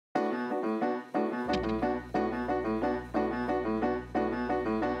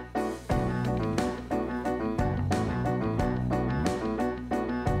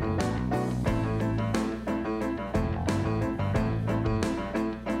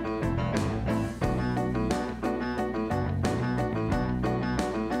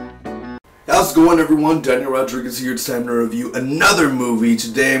How's it going, everyone? Daniel Rodriguez here. It's time to review another movie.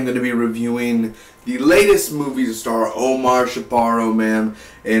 Today I'm going to be reviewing the latest movie to star Omar Chaparro, man,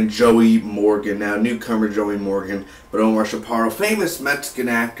 and Joey Morgan. Now, newcomer Joey Morgan, but Omar Chaparro, famous Mexican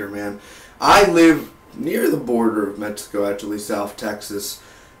actor, man. I live near the border of Mexico, actually, South Texas.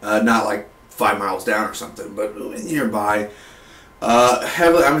 Not like 5 miles down or something, but nearby.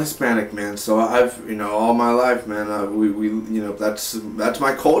 I'm Hispanic, man, so I've, all my life, man, that's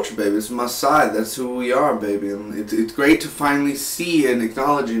my culture, baby. It's my side. That's who we are, baby. And it's great to finally see and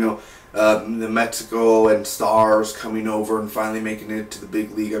acknowledge, the Mexico and stars coming over and finally making it to the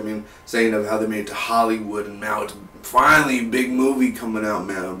big league. I mean, saying of how they made it to Hollywood, and now it's finally a big movie coming out,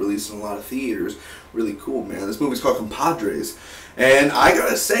 man, released in a lot of theaters. Really cool, man. This movie's called Compadres, and I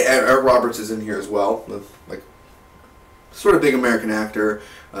gotta say, Eric Roberts is in here as well, like, sort of big American actor,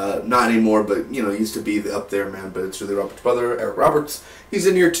 not anymore, but used to be up there, man. But it's really Robert's brother, Eric Roberts. He's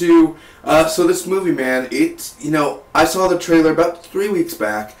in here too. So this movie, man, it's I saw the trailer about 3 weeks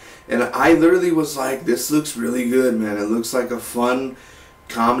back, and I literally was like, this looks really good, man. It looks like a fun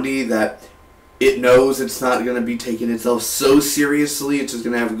comedy that it knows it's not gonna be taking itself so seriously. It's just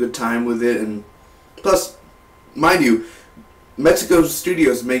gonna have a good time with it, and plus, mind you, Mexico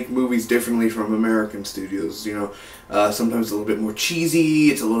studios make movies differently from American studios, sometimes a little bit more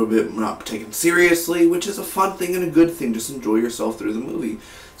cheesy, it's a little bit not taken seriously, which is a fun thing and a good thing. Just enjoy yourself through the movie.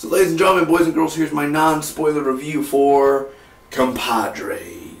 So ladies and gentlemen, boys and girls, here's my non-spoiler review for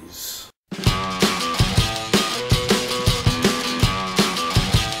Compadres.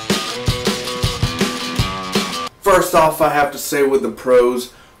 First off, I have to say with the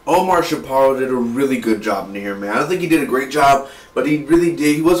pros, Omar Chaparro did a really good job in here, man. I don't think he did a great job, but he really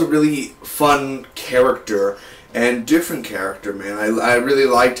did. He was a really fun character and different character, man. I really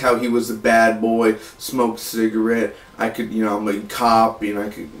liked how he was a bad boy, smoked a cigarette. I'm a cop,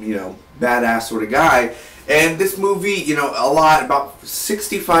 badass sort of guy. And this movie, about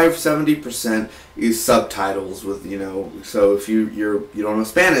 65-70% is subtitles with, so if you don't know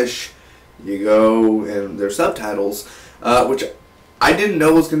Spanish, you go and there's subtitles, which I didn't know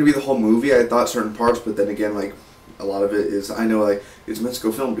it was going to be the whole movie. I thought certain parts, but then again, like, a lot of it is, I know, like, it's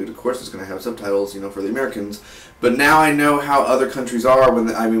Mexico film, dude. Of course it's going to have subtitles, for the Americans. But now I know how other countries are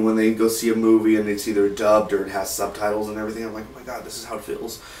when they go see a movie and it's either dubbed or it has subtitles and everything. I'm like, oh my god, this is how it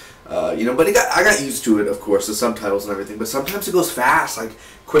feels. But I got used to it, of course, the subtitles and everything. But sometimes it goes fast, like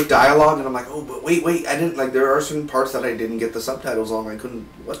quick dialogue, and I'm like, oh, but wait, I didn't, like, there are certain parts that I didn't get the subtitles on. I couldn't,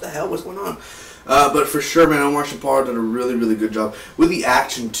 what the hell was going on? But for sure, man, Omar Chaparro did a really, really good job with the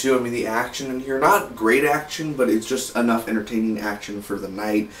action too. I mean, the action in here, not great action, but it's just enough entertaining action for the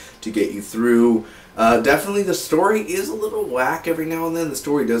night to get you through. Definitely the story is a little whack every now and then. The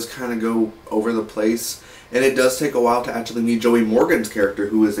story does kind of go over the place, and it does take a while to actually meet Joey Morgan's character,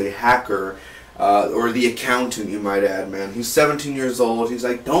 who is a hacker, or the accountant, you might add, man. He's 17 years old. He's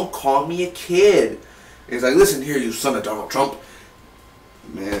like, don't call me a kid. He's like, listen here, you son of Donald Trump.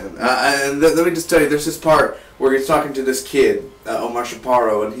 Man, and let me just tell you, there's this part where he's talking to this kid, Omar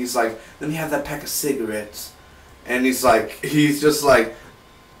Chaparro, and he's like, let me have that pack of cigarettes. And he's just like,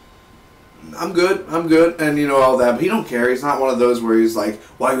 I'm good, and all that, but he don't care. He's not one of those where he's like,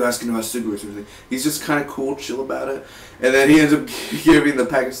 why are you asking about cigarettes or anything? He's just kind of cool, chill about it. And then he ends up giving the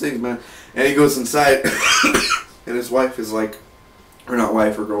pack of cigs, man, and he goes inside, and his wife is like, or not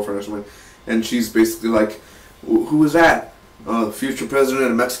wife, or girlfriend or something, and she's basically like, who was that? The future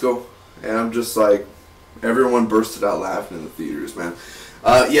president of Mexico. And I'm just like, everyone bursted out laughing in the theaters, man.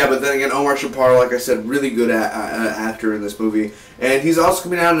 Yeah, but then again, Omar Chaparro, like I said, really good actor in this movie. And he's also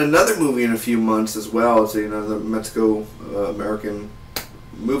coming out in another movie in a few months as well. It's another Mexico-American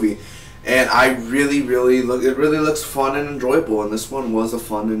movie. And it really looks fun and enjoyable. And this one was a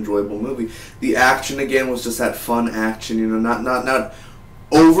fun, enjoyable movie. The action, again, was just that fun action, not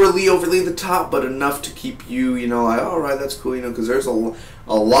overly the top, but enough to keep you, like, all right, that's cool, because there's a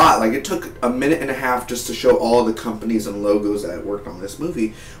lot. Like, it took a minute and a half just to show all the companies and logos that worked on this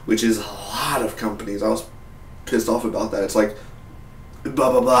movie, which is a lot of companies. I was pissed off about that. It's like,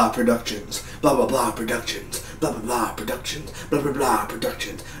 blah, blah, blah, productions, blah, blah, blah, productions, blah, blah, blah, productions, blah, blah, blah,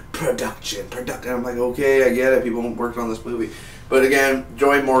 productions, production. And I'm like, okay, I get it. People worked on this movie. But again,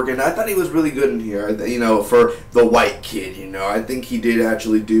 Joey Morgan, I thought he was really good in here, for the white kid, I think he did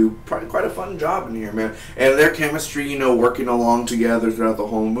actually do probably quite a fun job in here, man. And their chemistry, working along together throughout the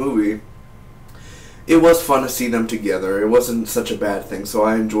whole movie, it was fun to see them together. It wasn't such a bad thing. So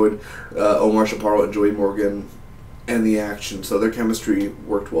I enjoyed Omar Chaparro and Joey Morgan and the action. So their chemistry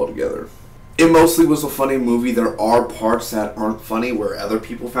worked well together. It mostly was a funny movie. There are parts that aren't funny where other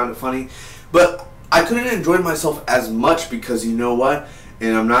people found it funny. But I couldn't enjoy myself as much because, you know what?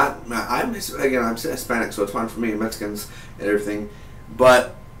 And I'm Hispanic, so it's fine for me, Mexicans and everything.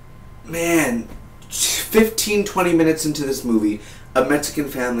 But, man, 15, 20 minutes into this movie, a Mexican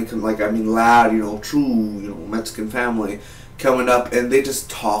family, loud, true, Mexican family coming up, and they just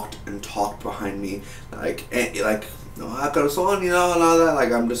talked and talked behind me, corazón, and all that.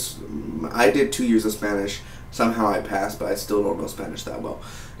 I did 2 years of Spanish. Somehow I passed, but I still don't know Spanish that well.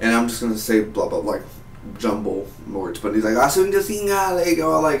 And I'm just going to say blah, blah, jumble words. But he's like, in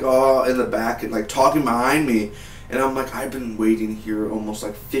the back, and talking behind me. And I'm like, I've been waiting here almost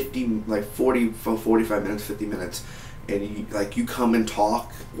 45 minutes, 50 minutes. And you come and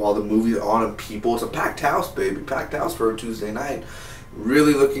talk while the movie's on, and people, it's a packed house, baby. Packed house for a Tuesday night.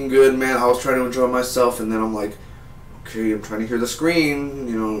 Really looking good, man. I was trying to enjoy myself, and then I'm like, okay, I'm trying to hear the screen,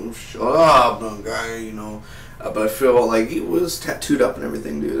 shut up, guy, but I feel like he was tattooed up and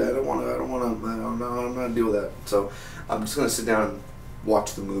everything, dude. I'm not gonna deal with that. So I'm just gonna sit down and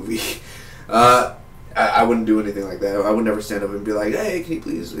watch the movie. I wouldn't do anything like that. I would never stand up and be like, hey, can you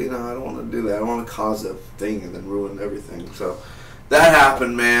please, I don't want to do that. I don't want to cause a thing and then ruin everything. So that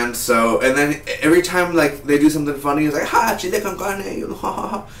happened, man. So, and then every time, they do something funny, it's like, ha, chile con carne,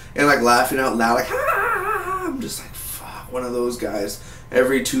 and, laughing out loud, ha. I'm just like, fuck, one of those guys.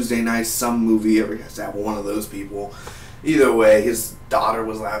 Every Tuesday night, some movie ever has to have one of those people. Either way, his daughter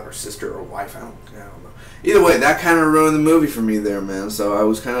was loud, or sister, or wife, I don't know. Either way, that kind of ruined the movie for me there, man. So I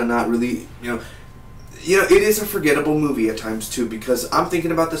was kind of not really, it is a forgettable movie at times, too, because I'm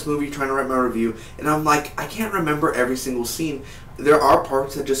thinking about this movie, trying to write my review, and I'm like, I can't remember every single scene. There are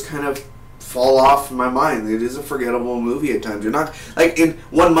parts that just kind of fall off in my mind. It is a forgettable movie at times. You're not, in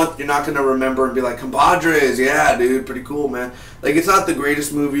 1 month, you're not going to remember and be like, Compadres, yeah, dude, pretty cool, man. It's not the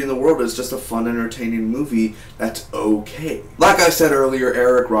greatest movie in the world. It's just a fun, entertaining movie that's okay. Like I said earlier,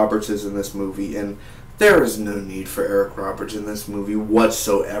 Eric Roberts is in this movie, and there is no need for Eric Roberts in this movie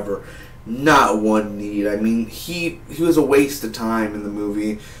whatsoever. Not one need. I mean, he was a waste of time in the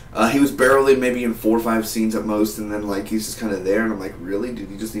movie. He was barely maybe in 4 or 5 scenes at most, and then he's just kind of there, and I'm like, really? Did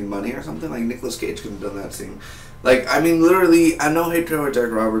he just need money or something? Nicolas Cage could have done that scene. Literally, I know hate towards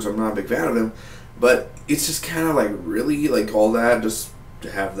Eric Roberts. I'm not a big fan of him, but it's just kind of really all that, just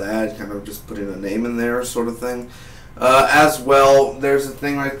to have that, kind of just putting a name in there sort of thing. As well, there's a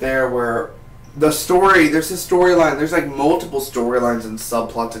thing right there where there's a storyline, there's multiple storylines and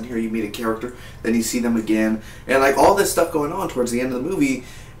subplots in here. You meet a character, then you see them again, and all this stuff going on towards the end of the movie,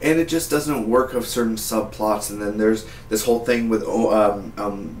 and it just doesn't work of certain subplots. And then there's this whole thing with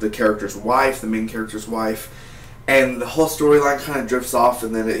the character's wife, the main character's wife, and the whole storyline kind of drifts off,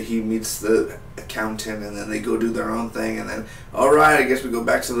 and then he meets the accountant, and then they go do their own thing, and then, alright, I guess we go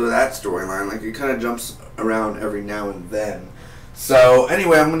back to that storyline. It kind of jumps around every now and then. So,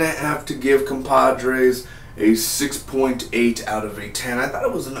 anyway, I'm going to have to give Compadres a 6.8 out of a 10. I thought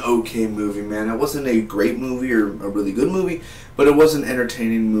it was an okay movie, man. It wasn't a great movie or a really good movie, but it was an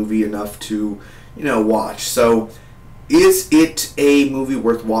entertaining movie enough to, watch. So, is it a movie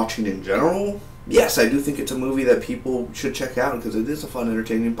worth watching in general? Yes, I do think it's a movie that people should check out because it is a fun,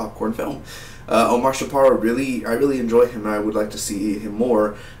 entertaining popcorn film. Omar Chaparro, I really enjoy him, and I would like to see him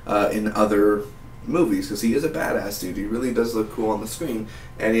more in other movies because he is a badass dude. He really does look cool on the screen,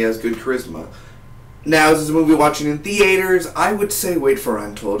 and he has good charisma. Now, is this a movie watching in theaters? I would say wait for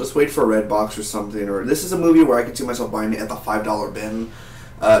rental. Just wait for a Redbox or something. Or this is a movie where I could see myself buying it at the $5 bin,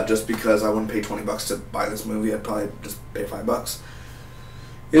 just because I wouldn't pay $20 to buy this movie. I'd probably just pay $5.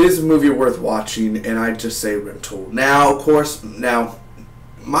 It is a movie worth watching, and I'd just say rental. Now, of course, the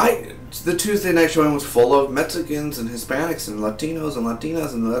Tuesday night showing was full of Mexicans and Hispanics and Latinos and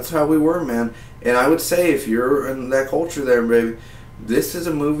Latinas, and that's how we were, man. And I would say if you're in that culture there, baby, this is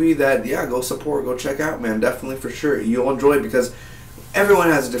a movie that, yeah, go support, go check out, man. Definitely, for sure. You'll enjoy it because everyone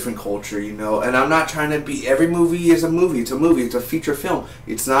has a different culture, and I'm not trying to be, every movie is a movie. It's a movie. It's a feature film.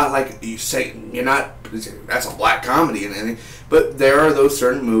 It's not like you say, that's a black comedy and anything. But there are those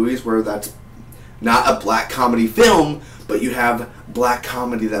certain movies where that's not a black comedy film, but you have black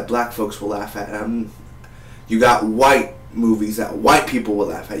comedy that black folks will laugh at. You got white movies that white people will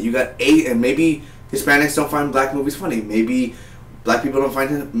laugh at. You got and maybe Hispanics don't find black movies funny. Maybe black people don't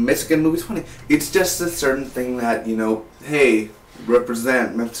find Mexican movies funny. It's just a certain thing that, hey,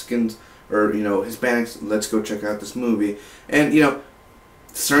 represent Mexicans or, Hispanics, let's go check out this movie. And,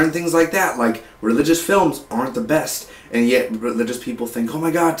 certain things like that, like religious films aren't the best, and yet religious people think, oh my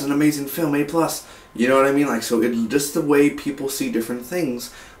god, it's an amazing film, A+. You know what I mean? So it's just the way people see different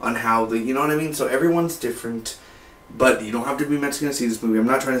things on how you know what I mean? So everyone's different, but you don't have to be Mexican to see this movie. I'm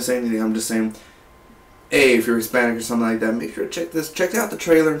not trying to say anything, I'm just saying, hey, if you're Hispanic or something like that, make sure to check out the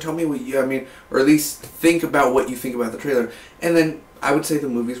trailer and tell me what or at least think about what you think about the trailer. And then I would say the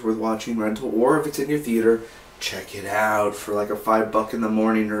movie's worth watching, rental, or if it's in your theater, check it out for like a $5 in the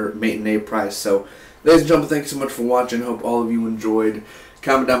morning or matinee price. So, ladies and gentlemen, thank you so much for watching. Hope all of you enjoyed.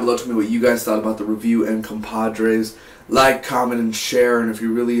 Comment down below to me what you guys thought about the review and Compadres. Like, comment, and share. And if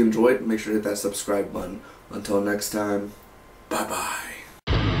you really enjoyed, make sure to hit that subscribe button. Until next time, bye-bye.